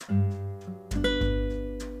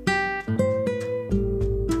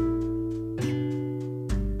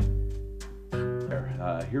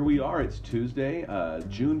we are. It's Tuesday,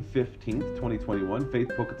 June 15th, 2021,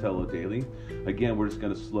 Faith Pocatello Daily. Again, we're just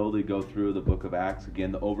going to slowly go through the book of Acts.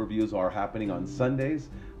 Again, the overviews are happening on Sundays,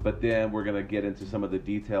 but then we're going to get into some of the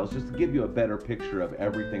details just to give you a better picture of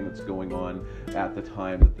everything that's going on at the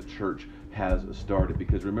time that the church has started.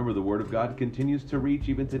 Because remember, the Word of God continues to reach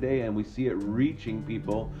even today, and we see it reaching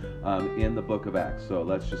people in the book of Acts. So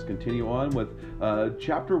let's just continue on with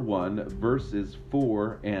chapter 1, verses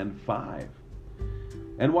 4 and 5.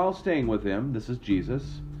 And while staying with them, this is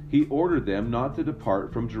Jesus, he ordered them not to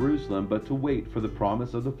depart from Jerusalem, but to wait for the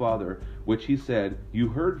promise of the Father, which he said, "You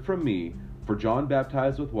heard from me, for John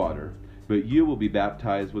baptized with water, but you will be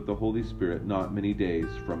baptized with the Holy Spirit not many days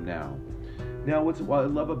from now." Now, what I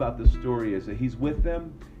love about this story is that he's with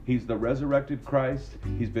them. He's the resurrected Christ.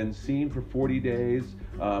 He's been seen for 40 days,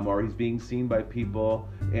 or he's being seen by people.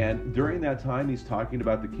 And during that time, he's talking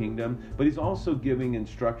about the kingdom, but he's also giving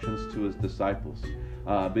instructions to his disciples.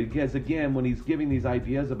 Because again, when he's giving these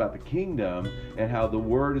ideas about the kingdom and how the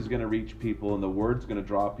word is going to reach people and the word's going to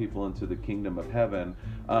draw people into the kingdom of heaven,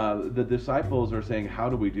 the disciples are saying, "How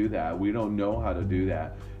do we do that? We don't know how to do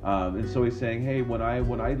that." And so he's saying, "Hey, when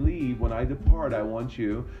I leave, when I depart, I want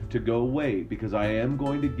you to go wait, because I am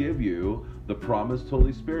going to give you the promised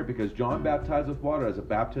Holy Spirit, because John baptized with water as a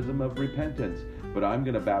baptism of repentance, but I'm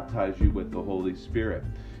going to baptize you with the Holy Spirit."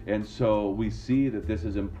 And so we see that this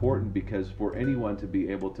is important, because for anyone to be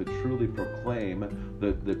able to truly proclaim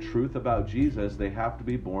the truth about Jesus, they have to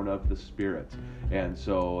be born of the Spirit. And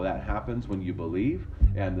so that happens when you believe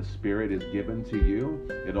and the Spirit is given to you.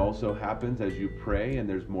 It also happens as you pray and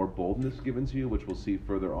there's more boldness given to you, which we'll see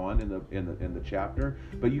further on in the chapter.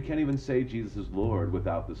 But you can't even say Jesus is Lord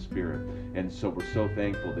without the Spirit. And so we're so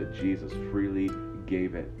thankful that Jesus freely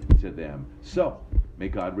gave it to them. So may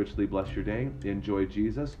God richly bless your day. Enjoy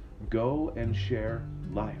Jesus. Go and share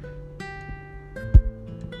life.